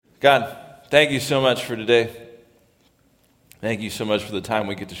God, thank you so much for today. Thank you so much for the time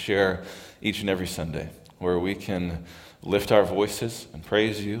we get to share each and every Sunday, where we can lift our voices and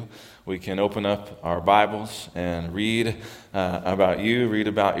praise you. We can open up our Bibles and read about you, read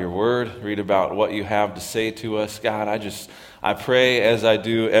about your word, read about what you have to say to us. God, I pray as I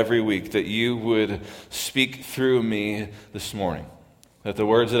do every week that you would speak through me this morning. That the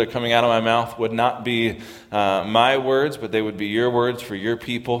words that are coming out of my mouth would not be my words, but they would be your words for your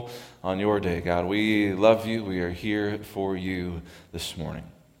people on your day. God, we love you. We are here for you this morning.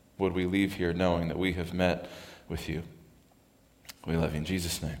 Would we leave here knowing that we have met with you? We love you in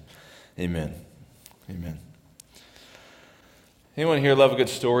Jesus' name. Amen. Amen. Anyone here love a good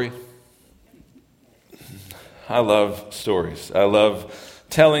story? I love stories. I love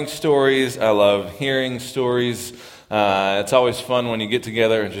telling stories. I love hearing stories. It's always fun when you get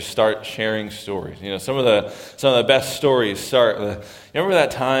together and just start sharing stories. You know, some of the best stories start. You remember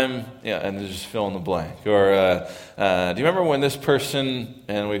that time? Yeah, and just fill in the blank. Or do you remember when this person?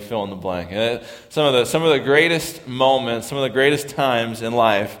 And we fill in the blank. Some of the greatest moments, some of the greatest times in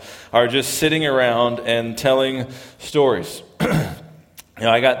life are just sitting around and telling stories.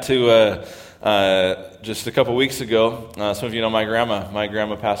 I got to. Just a couple weeks ago, some of you know my grandma. My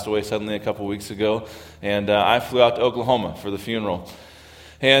grandma passed away suddenly a couple weeks ago, and I flew out to Oklahoma for the funeral.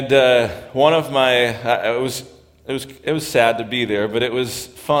 And one of my, it was sad to be there, but it was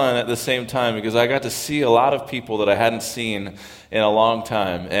fun at the same time because I got to see a lot of people that I hadn't seen in a long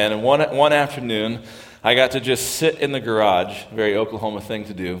time. And one afternoon, I got to just sit in the garage, very Oklahoma thing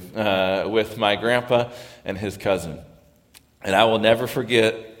to do, with my grandpa and his cousin. And I will never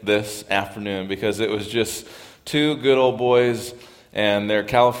forget this afternoon because it was just two good old boys and their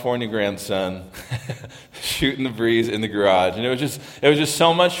California grandson shooting the breeze in the garage. And it was just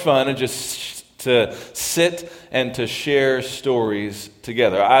so much fun and just to sit and to share stories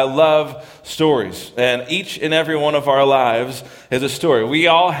together. I love stories, and each and every one of our lives is a story. We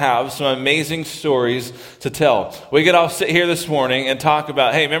all have some amazing stories to tell. We could all sit here this morning and talk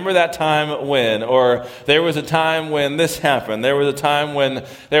about, hey, remember that time when, or there was a time when this happened. There was a time when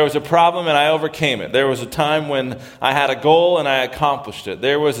there was a problem and I overcame it. There was a time when I had a goal and I accomplished it.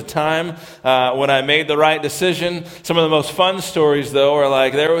 There was a time when I made the right decision. Some of the most fun stories, though, are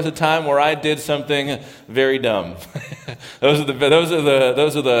like, there was a time where I did something very dumb. Those are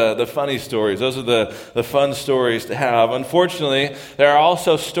the funny stories. Those are the fun stories to have. Unfortunately, there are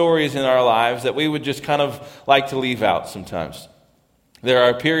also stories in our lives that we would just kind of like to leave out sometimes. There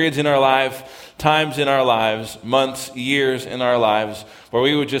are periods in our life, times in our lives, months, years in our lives where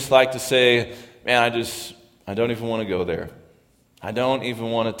we would just like to say, man, I don't even want to go there. I don't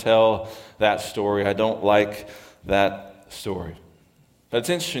even want to tell that story. I don't like that story. But it's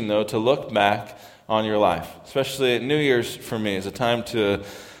interesting, though, to look back on your life, especially New Year's for me is a time to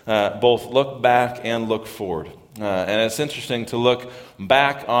both look back and look forward. And it's interesting to look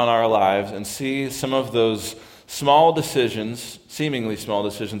back on our lives and see some of those small decisions, seemingly small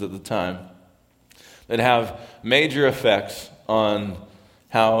decisions at the time, that have major effects on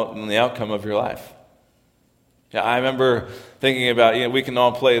the outcome of your life. Yeah, I remember thinking about, we can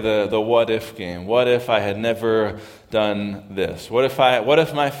all play the what if game. What if I had never done this? What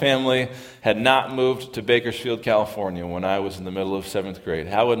if my family had not moved to Bakersfield, California when I was in the middle of 7th grade?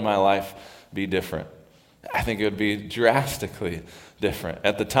 How would my life be different? I think it would be drastically different.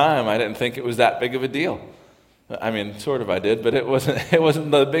 At the time, I didn't think it was that big of a deal. I mean, sort of I did, but it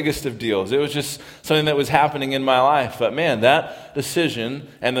wasn't the biggest of deals. It was just something that was happening in my life. But man, that decision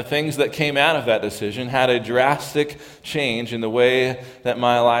and the things that came out of that decision had a drastic change in the way that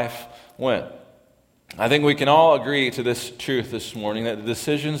my life went. I think we can all agree to this truth this morning, that the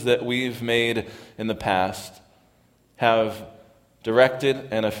decisions that we've made in the past have directed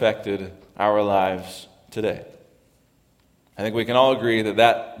and affected our lives today. I think we can all agree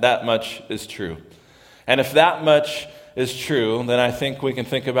that much is true. And if that much is true, then I think we can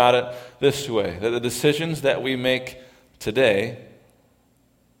think about it this way, that the decisions that we make today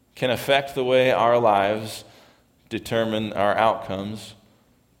can affect the way our lives determine our outcomes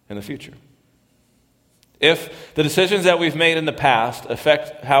in the future. If the decisions that we've made in the past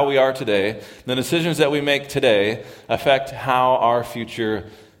affect how we are today, the decisions that we make today affect how our future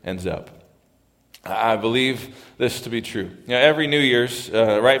ends up. I believe this to be true. Every New Year's,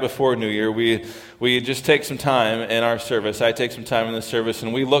 right before New Year, we we just take some time in our service. I take some time in the service,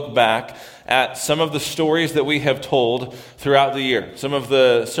 and we look back at some of the stories that we have told throughout the year, some of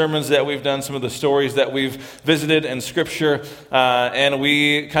the sermons that we've done, some of the stories that we've visited in Scripture, and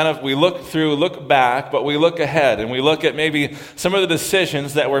we look back, but we look ahead, and we look at maybe some of the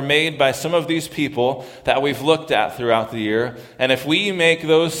decisions that were made by some of these people that we've looked at throughout the year, and if we make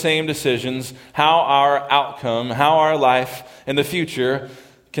those same decisions, how our outcome, how our life in the future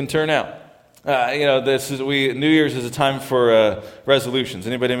can turn out. New Year's is a time for resolutions.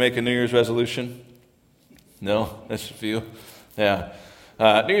 Anybody make a New Year's resolution? No, that's a few. Yeah,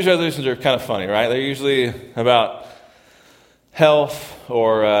 New Year's resolutions are kind of funny, right? They're usually about health,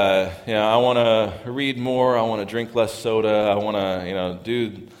 or I want to read more. I want to drink less soda. I want to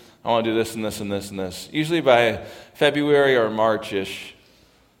do this and this and this and this. Usually by February or March-ish,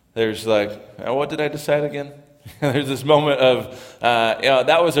 there's what did I decide again? There's this moment of,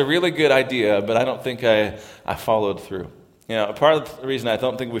 that was a really good idea, but I don't think I followed through. Part of the reason I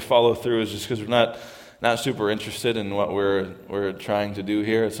don't think we follow through is just because we're not super interested in what we're trying to do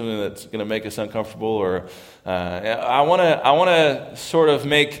here. It's something that's going to make us uncomfortable, or I want to sort of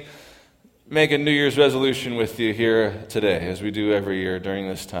make a New Year's resolution with you here today, as we do every year during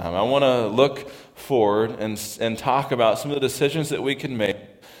this time. I want to look forward and talk about some of the decisions that we can make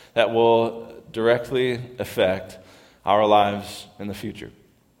that will directly affect our lives in the future.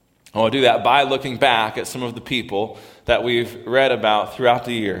 I want to do that by looking back at some of the people that we've read about throughout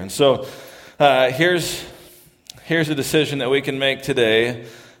the year. And so here's a decision that we can make today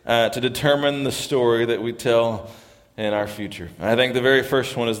to determine the story that we tell in our future. I think the very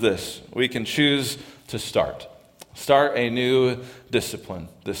first one is this: we can choose to start a new discipline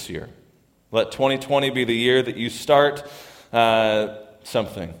this year. Let 2020 be the year that you start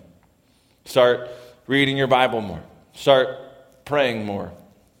something. Start reading your Bible more. Start praying more.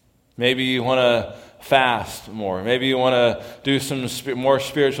 Maybe you want to fast more. Maybe you want to do some more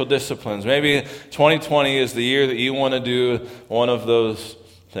spiritual disciplines. Maybe 2020 is the year that you want to do one of those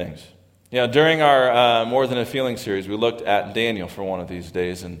things. During our More Than a Feeling series, we looked at Daniel for one of these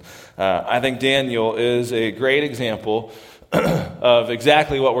days, and I think Daniel is a great example of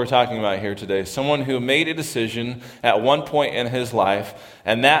exactly what we're talking about here today. Someone who made a decision at one point in his life,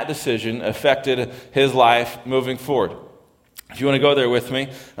 and that decision affected his life moving forward. If you want to go there with me,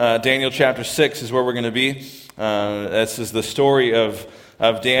 Daniel chapter 6 is where we're going to be. This is the story of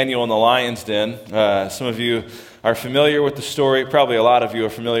Daniel in the lion's den. Some of you are familiar with the story. Probably a lot of you are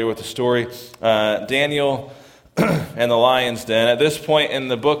familiar with the story. Daniel and the lion's den. At this point in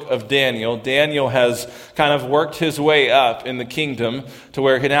the book of Daniel, Daniel has kind of worked his way up in the kingdom to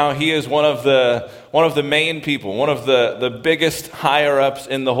where now he is one of the main people, one of the biggest higher ups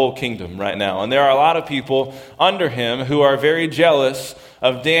in the whole kingdom right now. And there are a lot of people under him who are very jealous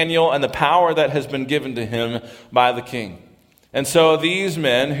of Daniel and the power that has been given to him by the king. And so these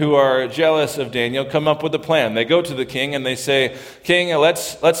men who are jealous of Daniel come up with a plan. They go to the king and they say, "King,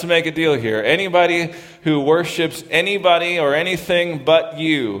 let's make a deal here. Anybody who worships anybody or anything but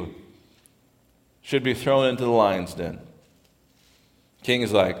you should be thrown into the lion's den." King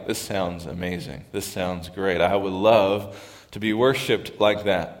is like, "This sounds amazing. This sounds great. I would love to be worshipped like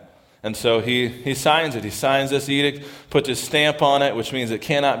that." And so he signs it. He signs this edict, puts his stamp on it, which means it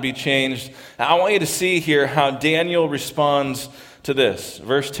cannot be changed. Now, I want you to see here how Daniel responds to this.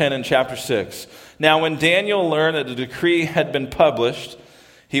 Verse 10 in chapter 6. Now, when Daniel learned that the decree had been published,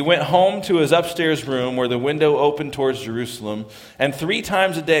 he went home to his upstairs room where the window opened towards Jerusalem, and 3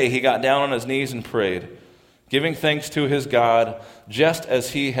 times a day he got down on his knees and prayed, giving thanks to his God, just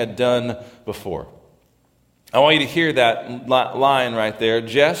as he had done before. I want you to hear that line right there,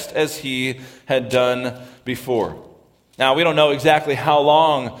 just as he had done before. Now, we don't know exactly how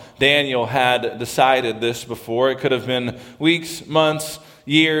long Daniel had decided this before. It could have been weeks, months,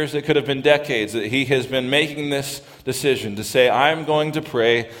 years. It could have been decades that he has been making this decision to say, I'm going to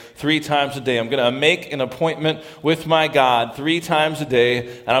pray 3 times a day. I'm going to make an appointment with my God 3 times a day,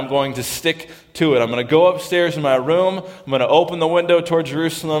 and I'm going to stick to it. I'm going to go upstairs in my room. I'm going to open the window toward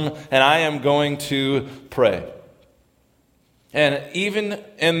Jerusalem, and I am going to pray. And even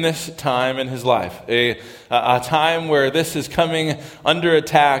in this time in his life, a time where this is coming under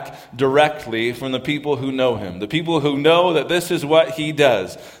attack directly from the people who know him, the people who know that this is what he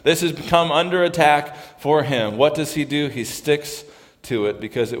does. This has come under attack for him. What does he do? He sticks to it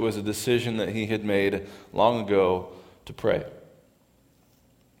because it was a decision that he had made long ago to pray.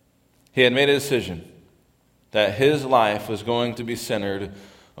 He had made a decision that his life was going to be centered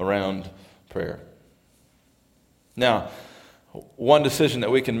around prayer. Now, one decision that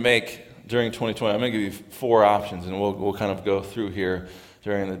we can make during 2020, I'm going to give you 4 options, and we'll kind of go through here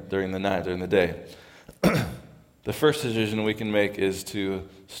during the night, during the day. The first decision we can make is to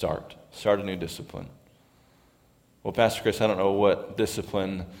start a new discipline. Well, Pastor Chris, I don't know what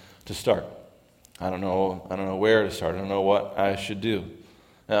discipline to start. I don't know where to start. I don't know what I should do.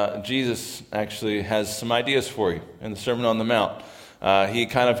 Jesus actually has some ideas for you in the Sermon on the Mount. He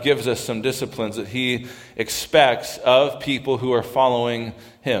kind of gives us some disciplines that he expects of people who are following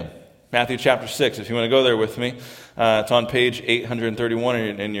him. Matthew chapter 6, if you want to go there with me. It's on page 831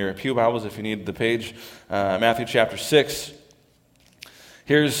 in your pew Bibles if you need the page. Matthew chapter 6.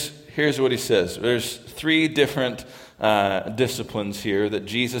 Here's what he says. There's 3 different disciplines here that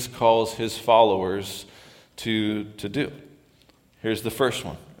Jesus calls his followers to do. Here's the first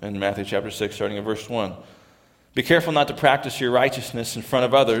one in Matthew chapter 6, starting at verse 1. Be careful not to practice your righteousness in front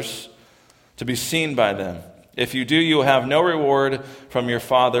of others to be seen by them. If you do, you will have no reward from your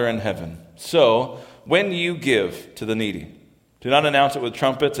Father in heaven. So, when you give to the needy, do not announce it with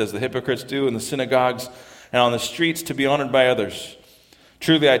trumpets as the hypocrites do in the synagogues and on the streets to be honored by others.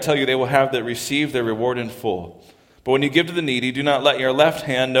 Truly, I tell you, they will have received their reward in full. But when you give to the needy, do not let your left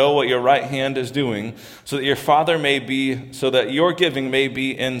hand know what your right hand is doing, so that your giving may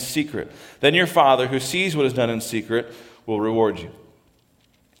be in secret. Then your Father, who sees what is done in secret, will reward you.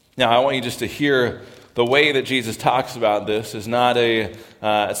 Now, I want you just to hear the way that Jesus talks about this is not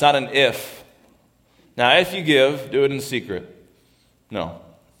it's not an if. Now, if you give, do it in secret. No.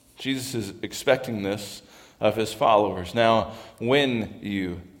 Jesus is expecting this of his followers. Now, when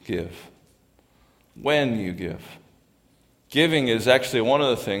you give. Giving is actually one of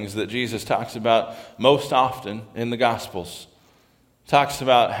the things that Jesus talks about most often in the Gospels. Talks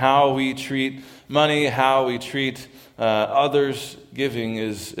about how we treat money, how we treat others. Giving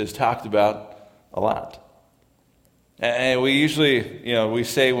is talked about a lot. And we usually, we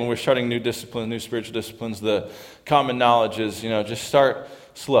say when we're starting new disciplines, new spiritual disciplines, the common knowledge is, just start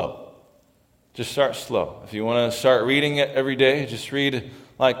slow. Just start slow. If you want to start reading it every day, just read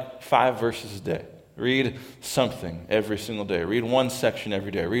like 5 verses a day. Read something every single day. Read one section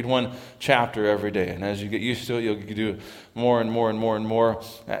every day. Read one chapter every day. And as you get used to it, you'll do more and more and more and more.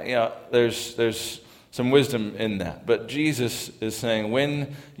 There's some wisdom in that. But Jesus is saying,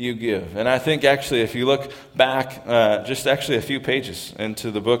 when you give. And I think actually, if you look back just actually a few pages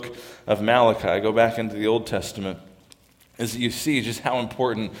into the book of Malachi, go back into the Old Testament, is that you see just how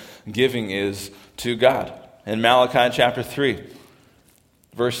important giving is to God. In Malachi chapter 3,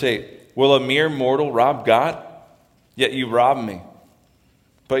 verse 8, will a mere mortal rob God? Yet you rob me.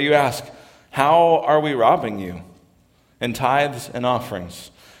 But you ask, how are we robbing you? In tithes and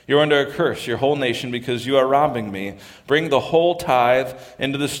offerings. You're under a curse, your whole nation, because you are robbing me. Bring the whole tithe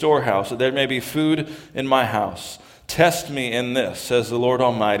into the storehouse, that there may be food in my house. Test me in this, says the Lord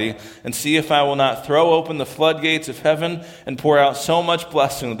Almighty, and see if I will not throw open the floodgates of heaven and pour out so much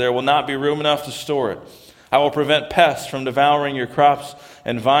blessing that there will not be room enough to store it. I will prevent pests from devouring your crops,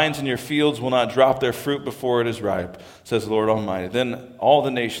 and vines in your fields will not drop their fruit before it is ripe, says the Lord Almighty. Then all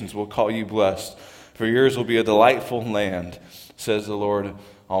the nations will call you blessed, for yours will be a delightful land, says the Lord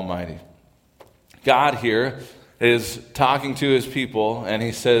Almighty. God here is talking to his people, and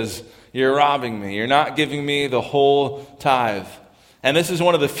he says, you're robbing me. You're not giving me the whole tithe. And this is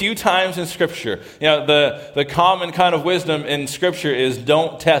one of the few times in Scripture, the common kind of wisdom in Scripture is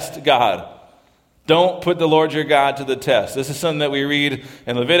don't test God. Don't put the Lord your God to the test. This is something that we read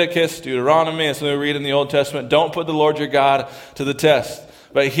in Leviticus, Deuteronomy, and something we read in the Old Testament. Don't put the Lord your God to the test.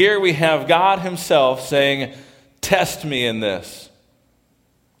 But here we have God himself saying, test me in this.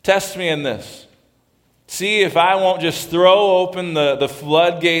 Test me in this. See if I won't just throw open the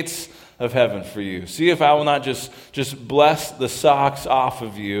floodgates of heaven for you. See if I will not just bless the socks off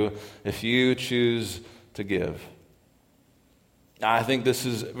of you if you choose to give. I think this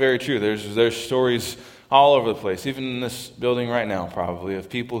is very true. There's stories all over the place, even in this building right now probably, of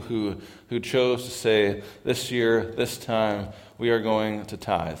people who chose to say, this year, this time, we are going to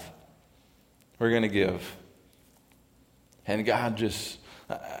tithe. We're going to give. And God just,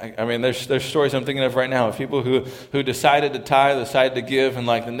 there's stories I'm thinking of right now of people who decided to tithe, decided to give, and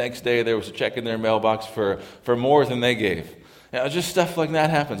like the next day there was a check in their mailbox for more than they gave. Just stuff like that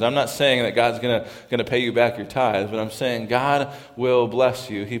happens. I'm not saying that God's gonna pay you back your tithes, but I'm saying God will bless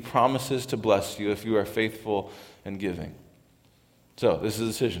you. He promises to bless you if you are faithful in giving. So this is a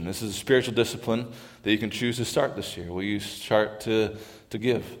decision. This is a spiritual discipline that you can choose to start this year. Will you start to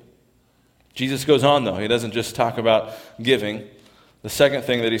give? Jesus goes on, though. He doesn't just talk about giving. The second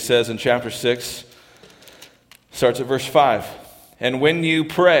thing that he says in chapter 6 starts at verse 5. And when you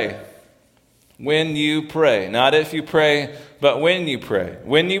pray, not if you pray, but when you pray.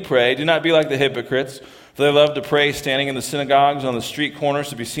 When you pray, do not be like the hypocrites, For they love to pray standing in the synagogues on the street corners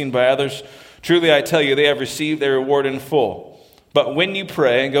to be seen by others. Truly I tell you, they have received their reward in full. But when you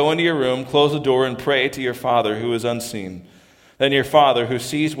pray, go into your room, close the door, and pray to your Father who is unseen. Then your Father who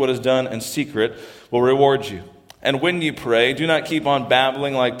sees what is done in secret will reward you. And when you pray, do not keep on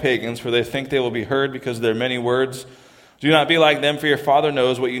babbling like pagans, for they think they will be heard because of their many words. Do not be like them, for your Father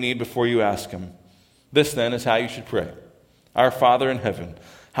knows what you need before you ask him. This then is how you should pray. Our Father in heaven,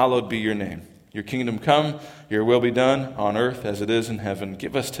 hallowed be your name. Your kingdom come, your will be done on earth as it is in heaven.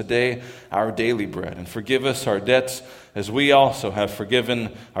 Give us today our daily bread, and forgive us our debts as we also have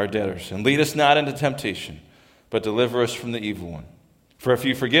forgiven our debtors. And lead us not into temptation, but deliver us from the evil one. For if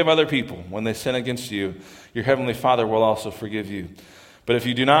you forgive other people when they sin against you, your heavenly Father will also forgive you. But if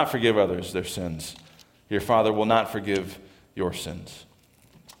you do not forgive others their sins, your Father will not forgive your sins.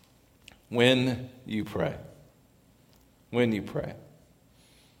 When you pray. When you pray.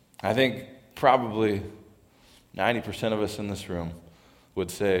 I think probably 90% of us in this room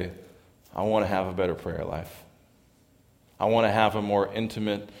would say, I want to have a better prayer life. I want to have a more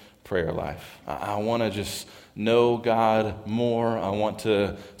intimate prayer life. I want to just know God more. I want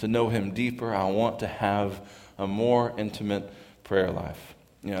to know him deeper. I want to have a more intimate prayer life.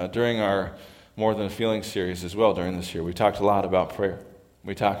 You know, during our More Than a Feeling series as well during this year, we talked a lot about prayer.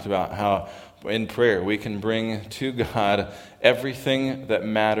 We talked about how in prayer we can bring to God everything that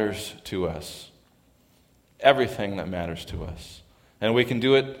matters to us. Everything that matters to us. And we can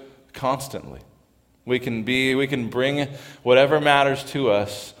do it constantly. We can bring whatever matters to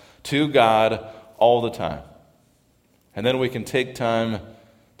us to God all the time. And then we can take time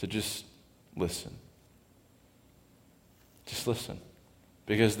to just listen. Just listen.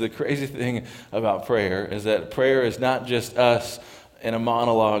 Because the crazy thing about prayer is that prayer is not just us in a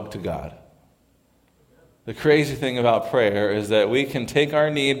monologue to God. The crazy thing about prayer is that we can take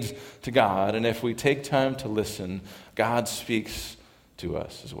our needs to God, and if we take time to listen, God speaks to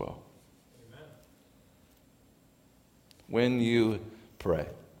us as well. Amen. When you pray.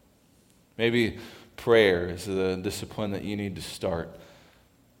 Maybe prayer is the discipline that you need to start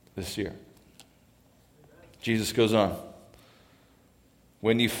this year. Jesus goes on.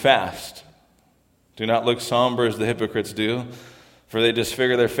 When you fast, do not look somber as the hypocrites do, for they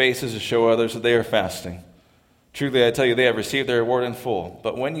disfigure their faces to show others that they are fasting. Truly, I tell you, they have received their reward in full.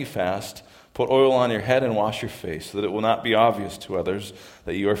 But when you fast, put oil on your head and wash your face, so that it will not be obvious to others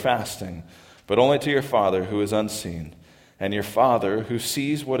that you are fasting, but only to your Father who is unseen. And your Father, who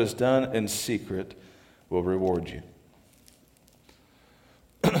sees what is done in secret, will reward you.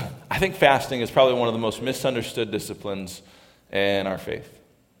 I think fasting is probably one of the most misunderstood disciplines in our faith.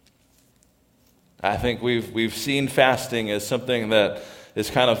 I think we've seen fasting as something that is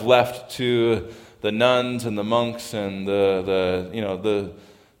kind of left to the nuns and the monks and the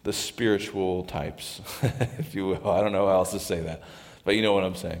spiritual types, if you will. I don't know how else to say that, but you know what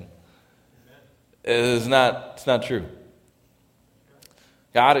I'm saying. It's not true.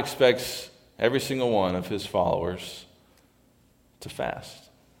 God expects every single one of his followers to fast.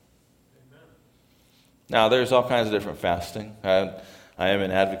 Now, there's all kinds of different fasting. I am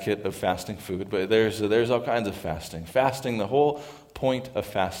an advocate of fasting food, but there's all kinds of fasting. Fasting, the whole point of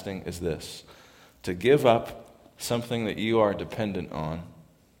fasting is this: to give up something that you are dependent on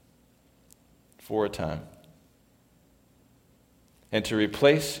for a time, and to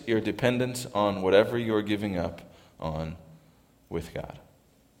replace your dependence on whatever you are giving up on with God.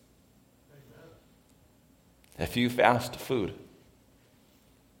 If you fast food,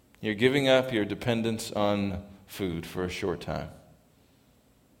 you're giving up your dependence on food for a short time.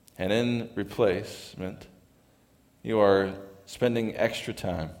 And in replacement, you are spending extra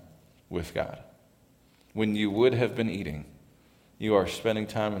time with God. When you would have been eating, you are spending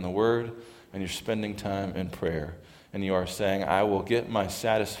time in the Word, and you're spending time in prayer. And you are saying, I will get my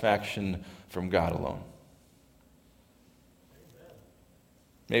satisfaction from God alone.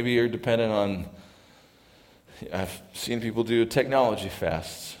 Maybe you're dependent on, I've seen people do technology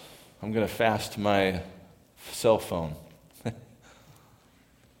fasts. I'm going to fast my cell phone.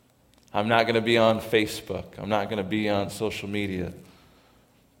 I'm not going to be on Facebook. I'm not going to be on social media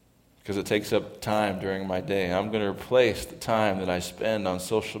because it takes up time during my day. I'm going to replace the time that I spend on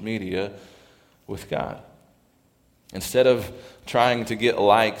social media with God. Instead of trying to get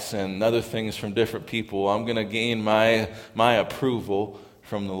likes and other things from different people, I'm going to gain my approval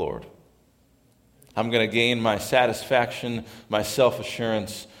from the Lord. I'm going to gain my satisfaction, my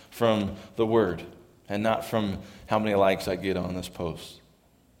self-assurance from the Word, and not from how many likes I get on this post.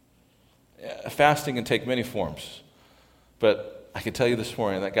 Fasting can take many forms, but I can tell you this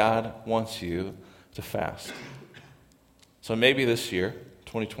morning that God wants you to fast. So maybe this year,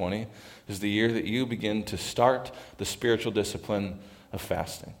 2020, is the year that you begin to start the spiritual discipline of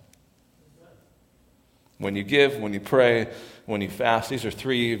fasting. When you give, when you pray, when you fast, these are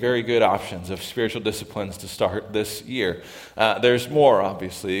three very good options of spiritual disciplines to start this year. There's more,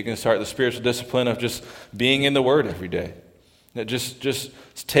 obviously. You can start the spiritual discipline of just being in the Word every day. Just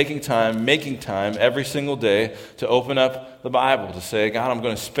taking time, making time every single day to open up the Bible, to say, God, I'm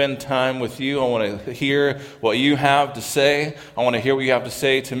going to spend time with you. I want to hear what you have to say. I want to hear what you have to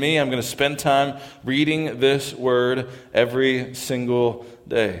say to me. I'm going to spend time reading this Word every single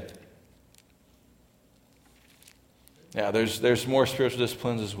day. Yeah, there's more spiritual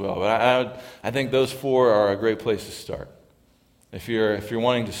disciplines as well, but I think those four are a great place to start. If you're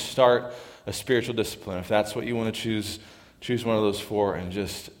wanting to start a spiritual discipline, if that's what you want to choose one of those four and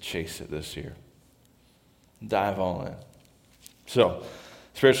just chase it this year. Dive all in. So,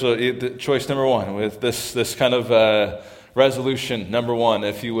 spiritual choice number one, with this kind of resolution number one,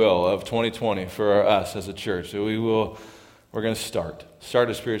 if you will, of 2020 for us as a church. So we're going to start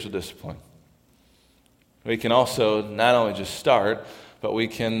a spiritual discipline. We can also not only just start, but we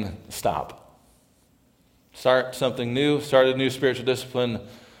can stop. Start something new, start a new spiritual discipline.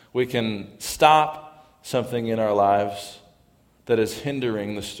 We can stop something in our lives that is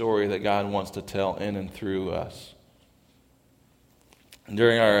hindering the story that God wants to tell in and through us.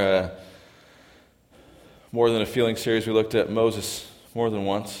 During our More Than a Feeling series, we looked at Moses more than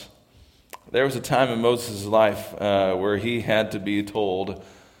once. There was a time in Moses' life where he had to be told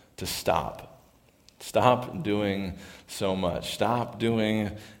to stop. Stop doing so much. Stop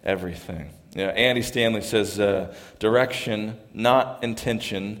doing everything. Andy Stanley says, direction, not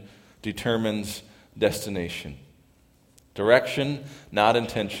intention, determines destination. Direction, not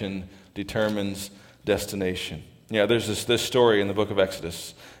intention, determines destination. There's this story in the book of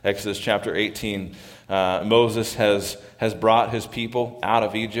Exodus chapter 18. Moses has brought his people out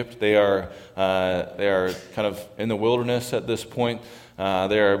of Egypt. They are kind of in the wilderness at this point.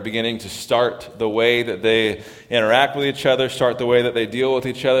 They are beginning to start the way that they interact with each other, start the way that they deal with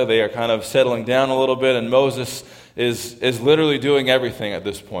each other. They are kind of settling down a little bit, and Moses is literally doing everything at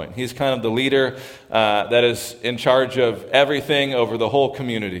this point. He's kind of the leader that is in charge of everything over the whole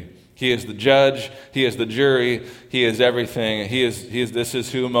community. He is the judge, he is the jury, he is everything. This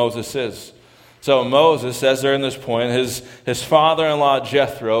is who Moses is. So Moses, as they're in this point, his father-in-law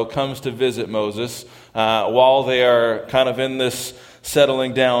Jethro comes to visit Moses while they are kind of in this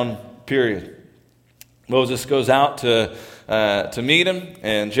settling down period. Moses goes out to meet him,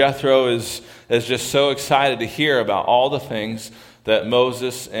 and Jethro is just so excited to hear about all the things that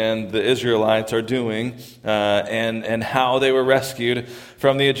Moses and the Israelites are doing and how they were rescued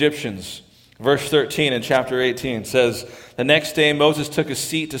from the Egyptians. Verse 13 in chapter 18 says, "The next day Moses took a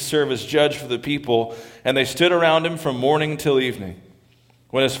seat to serve as judge for the people, and they stood around him from morning till evening.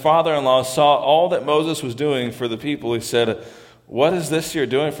 When his father-in-law saw all that Moses was doing for the people, he said, 'What is this you're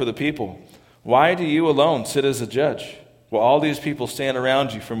doing for the people? Why do you alone sit as a judge, while all these people stand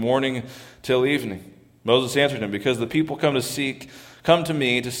around you from morning till evening?' Moses answered him, 'Because the people come to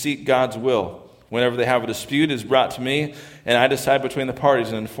me to seek God's will. Whenever they have a dispute, it is brought to me, and I decide between the parties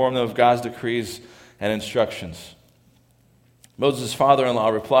and inform them of God's decrees and instructions.' Moses' father-in-law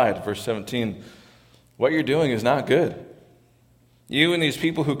replied, verse 17, 'What you're doing is not good. You and these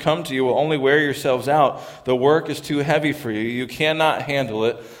people who come to you will only wear yourselves out. The work is too heavy for you. You cannot handle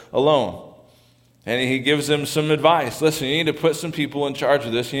it alone.' And he gives them some advice. Listen, you need to put some people in charge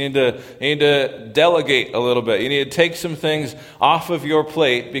of this. You need to delegate a little bit. You need to take some things off of your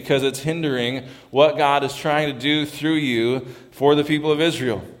plate because it's hindering what God is trying to do through you for the people of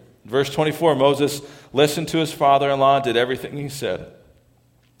Israel." Verse 24, Moses listened to his father-in-law and did everything he said.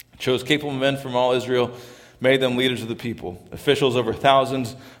 Chose capable men from all Israel, made them leaders of the people, officials over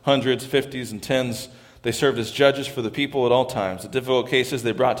thousands, hundreds, fifties, and tens. They served as judges for the people at all times. The difficult cases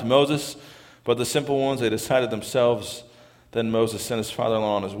they brought to Moses, but the simple ones they decided themselves. Then Moses sent his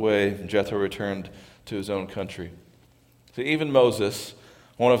father-in-law on his way, and Jethro returned to his own country. So even Moses,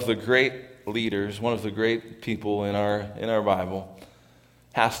 one of the great leaders, one of the great people in our Bible,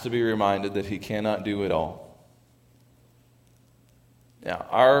 has to be reminded that he cannot do it all. Now,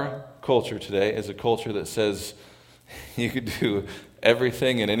 our culture today is a culture that says you could do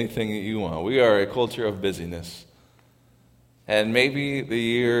everything and anything that you want. We are a culture of busyness. And maybe the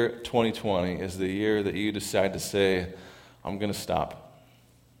year 2020 is the year that you decide to say, I'm going to stop.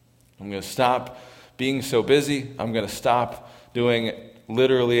 I'm going to stop being so busy. I'm going to stop doing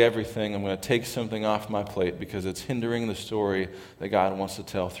literally everything. I'm going to take something off my plate because it's hindering the story that God wants to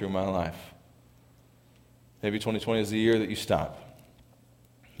tell through my life. Maybe 2020 is the year that you stop.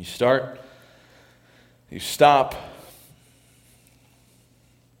 You start, you stop,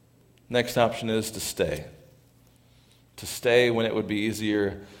 Next option is to stay. To stay when it would be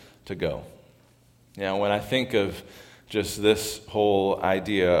easier to go. Now, when I think of just this whole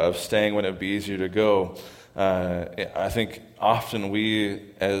idea of staying when it would be easier to go, I think often we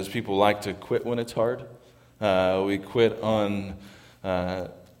as people like to quit when it's hard. We quit on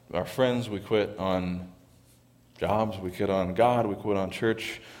our friends, we quit on jobs, we quit on God, we quit on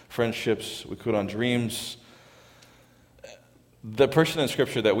church, friendships, we quit on dreams. The person in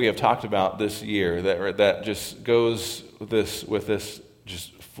Scripture that we have talked about this year that just goes with this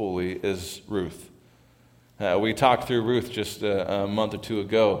just fully is Ruth. We talked through Ruth just a month or two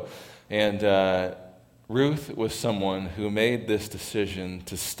ago, and Ruth was someone who made this decision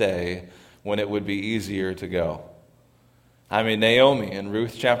to stay when it would be easier to go. I mean, Naomi in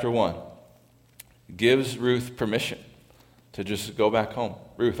Ruth chapter 1 gives Ruth permission to just go back home.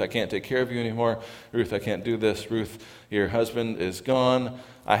 Ruth, I can't take care of you anymore. Ruth, I can't do this. Ruth, your husband is gone.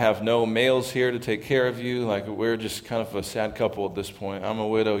 I have no males here to take care of you. Like, we're just kind of a sad couple at this point. I'm a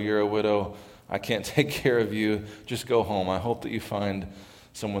widow, you're a widow. I can't take care of you. Just go home. I hope that you find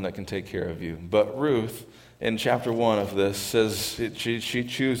someone that can take care of you. But Ruth, in chapter 1 of this, says she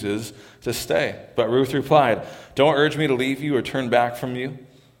chooses to stay. But Ruth replied, "Don't urge me to leave you or turn back from you.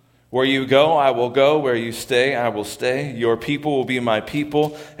 Where you go, I will go. Where you stay, I will stay. Your people will be my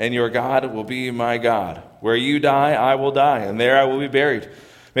people, and your God will be my God. Where you die, I will die, and there I will be buried.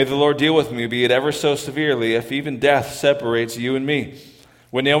 May the Lord deal with me, be it ever so severely, if even death separates you and me."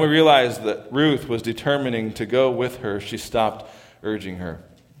 When Naomi realized that Ruth was determining to go with her, she stopped urging her.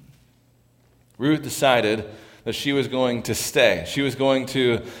 Ruth decided that she was going to stay. She was going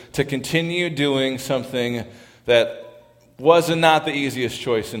to continue doing something that was not the easiest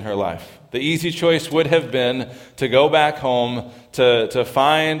choice in her life. The easy choice would have been to go back home, to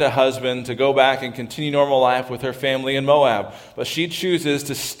find a husband, to go back and continue normal life with her family in Moab. But she chooses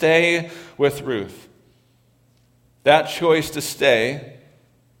to stay with Ruth. That choice to stay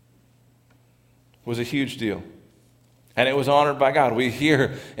was a huge deal. And it was honored by God. We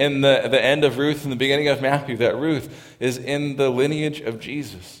hear in the end of Ruth and the beginning of Matthew that Ruth is in the lineage of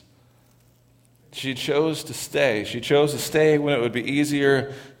Jesus. She chose to stay. She chose to stay when it would be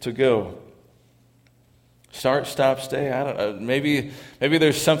easier to go. Start, stop, stay. I don't know. Maybe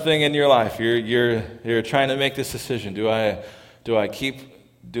there's something in your life. You're trying to make this decision. Do I keep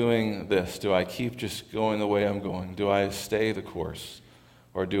doing this? Do I keep just going the way I'm going? Do I stay the course?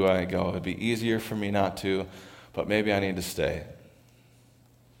 Or do I go? It'd be easier for me not to, but maybe I need to stay.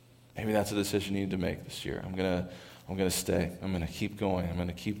 Maybe that's a decision you need to make this year. I'm gonna stay. I'm gonna keep going. I'm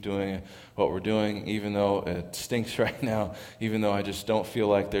gonna keep doing what we're doing, even though it stinks right now, even though I just don't feel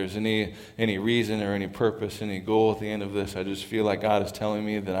like there's any reason or any purpose, any goal at the end of this. I just feel like God is telling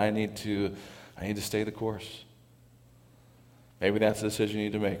me that I need to stay the course. Maybe that's the decision you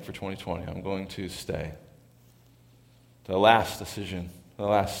need to make for 2020. I'm going to stay. The last decision, the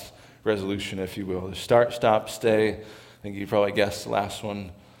last resolution, if you will, is start, stop, stay. I think you probably guessed the last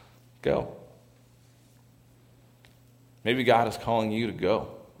one. Go. Maybe God is calling you to go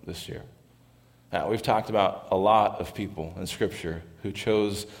this year. Now, we've talked about a lot of people in Scripture who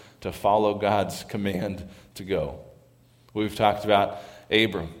chose to follow God's command to go. We've talked about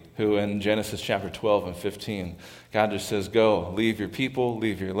Abram, who in Genesis chapter 12 and 15, God just says, go, leave your people,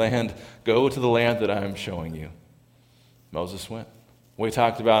 leave your land, go to the land that I am showing you. Moses went. We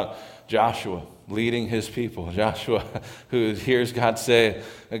talked about Joshua leading his people. Joshua, who hears God say,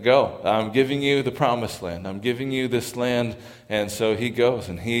 go, I'm giving you the promised land. I'm giving you this land. And so he goes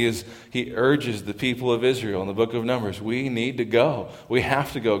and he urges the people of Israel in the book of Numbers, we need to go. We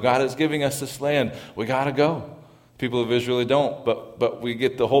have to go. God is giving us this land. We got to go. People of Israel don't, but we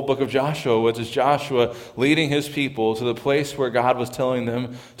get the whole book of Joshua, which is Joshua leading his people to the place where God was telling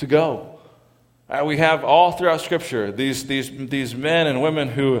them to go. We have all throughout Scripture these men and women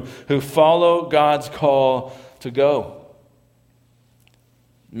who follow God's call to go.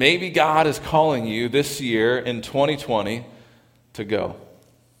 Maybe God is calling you this year in 2020 to go.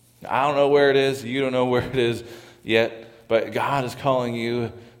 I don't know where it is. You don't know where it is yet, but God is calling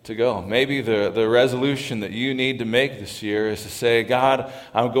you to go. Maybe the resolution that you need to make this year is to say, God,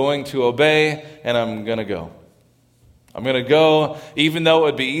 I'm going to obey and I'm going to go. I'm going to go even though it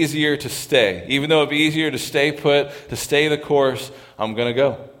would be easier to stay. Even though it would be easier to stay put, to stay the course, I'm going to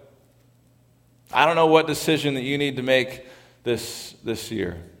go. I don't know what decision that you need to make this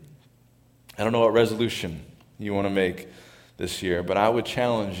year. I don't know what resolution you want to make this year, but I would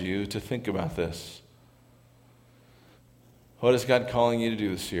challenge you to think about this. What is God calling you to do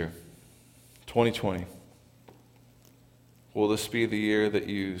this year? 2020. Will this be the year that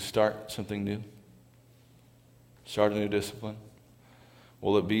you start something new? Start a new discipline?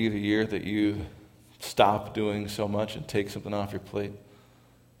 Will it be the year that you stop doing so much and take something off your plate?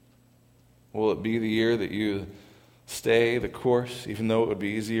 Will it be the year that you stay the course, even though it would be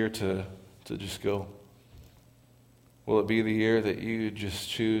easier to just go? Will it be the year that you just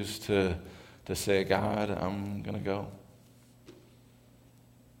choose to say, God, I'm going to go?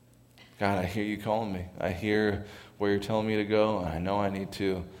 God, I hear you calling me. I hear where you're telling me to go, and I know I need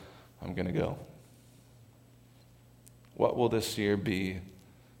to. I'm going to go. What will this year be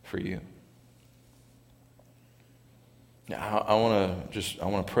for you? I want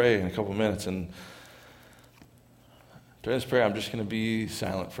to pray in a couple minutes, and during this prayer, I'm just going to be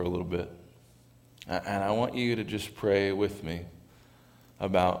silent for a little bit. And I want you to just pray with me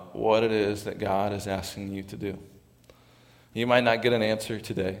about what it is that God is asking you to do. You might not get an answer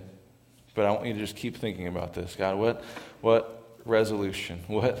today, but I want you to just keep thinking about this. God, what resolution,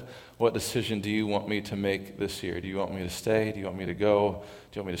 what decision do you want me to make this year? Do you want me to stay? Do you want me to go?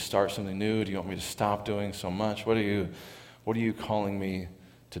 Do you want me to start something new? Do you want me to stop doing so much? What are you calling me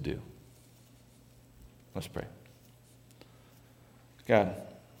to do? Let's pray. God,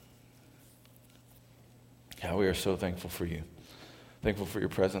 we are so thankful for you. Thankful for your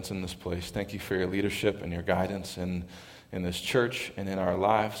presence in this place. Thank you for your leadership and your guidance in this church and in our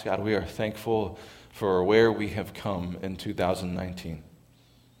lives. God, we are thankful for where we have come in 2019.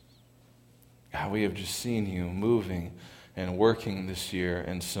 God, we have just seen you moving and working this year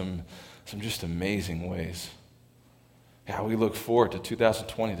in some just amazing ways. God, we look forward to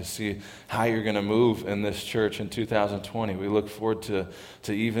 2020 to see how you're going to move in this church in 2020. We look forward to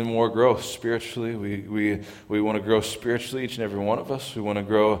even more growth spiritually. We want to grow spiritually, each and every one of us. We want to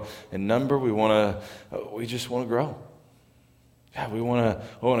grow in number. We just want to grow. God, we want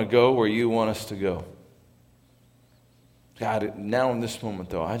to go where you want us to go. God, now in this moment,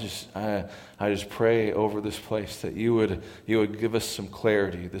 though, I just pray over this place that you would give us some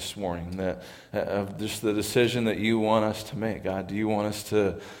clarity this morning, that of just the decision that you want us to make. God, do you want us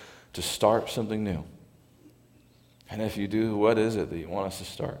to start something new? And if you do, what is it that you want us to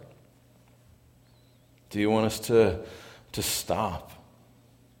start? Do you want us to stop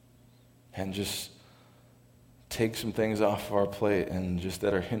and just take some things off of our plate and just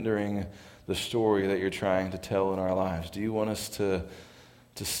that are hindering the story that you're trying to tell in our lives? Do you want us to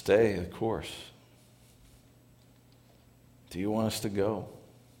stay the course? Do you want us to go?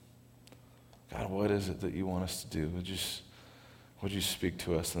 God, what is it that you want us to do? Would you speak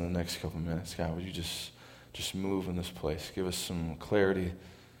to us in the next couple of minutes? God, would you just move in this place? Give us some clarity.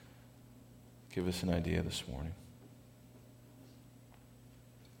 Give us an idea this morning.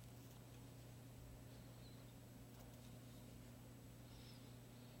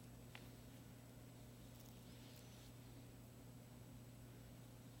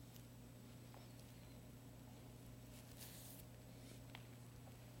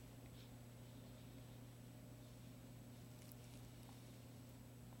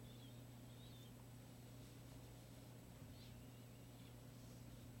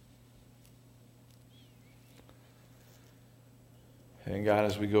 And God,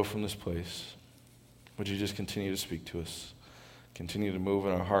 as we go from this place, would you just continue to speak to us, continue to move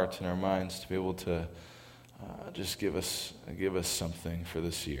in our hearts and our minds to be able to just give us something for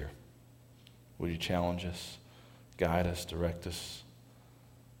this year. Would you challenge us, guide us, direct us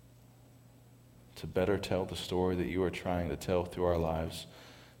to better tell the story that you are trying to tell through our lives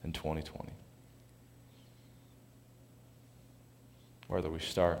in 2020? Whether we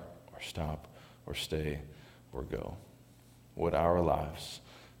start or stop or stay or go. Would our lives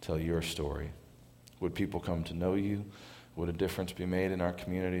tell your story? Would people come to know you? Would a difference be made in our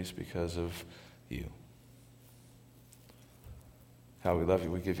communities because of you? God, we love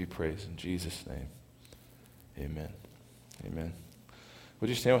you. We give you praise in Jesus' name. Amen. Amen. Would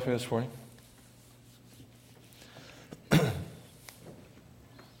you stand with me this morning?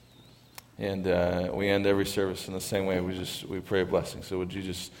 And we end every service in the same way. We pray a blessing. So would you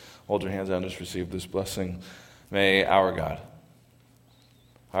just hold your hands out and just receive this blessing? May our God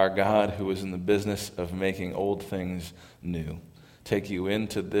who is in the business of making old things new, take you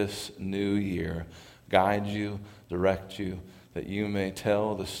into this new year, guide you, direct you, that you may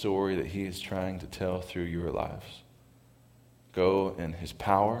tell the story that he is trying to tell through your lives. Go in his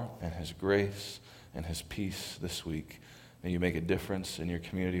power and his grace and his peace this week. May you make a difference in your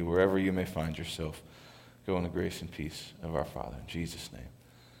community wherever you may find yourself. Go in the grace and peace of our Father. In Jesus' name,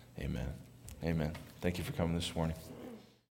 amen. Amen. Thank you for coming this morning.